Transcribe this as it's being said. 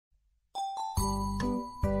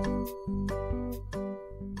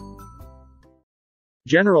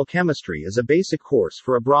General chemistry is a basic course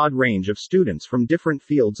for a broad range of students from different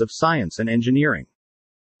fields of science and engineering.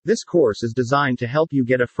 This course is designed to help you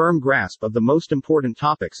get a firm grasp of the most important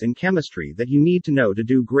topics in chemistry that you need to know to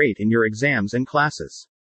do great in your exams and classes.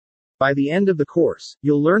 By the end of the course,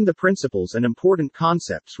 you'll learn the principles and important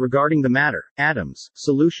concepts regarding the matter, atoms,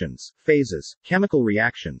 solutions, phases, chemical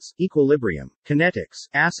reactions, equilibrium, kinetics,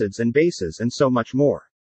 acids and bases, and so much more.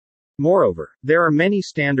 Moreover, there are many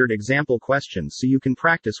standard example questions so you can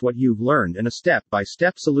practice what you've learned in a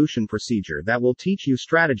step-by-step solution procedure that will teach you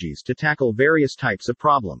strategies to tackle various types of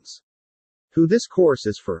problems. Who this course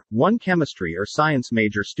is for: 1. Chemistry or science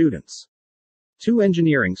major students. 2.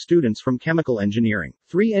 Engineering students from chemical engineering.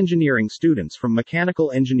 3. Engineering students from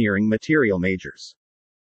mechanical engineering material majors.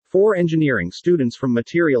 4. Engineering students from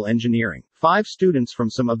material engineering. 5. Students from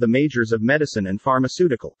some of the majors of medicine and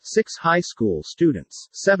pharmaceutical. 6. High school students.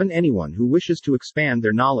 7. Anyone who wishes to expand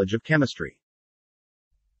their knowledge of chemistry.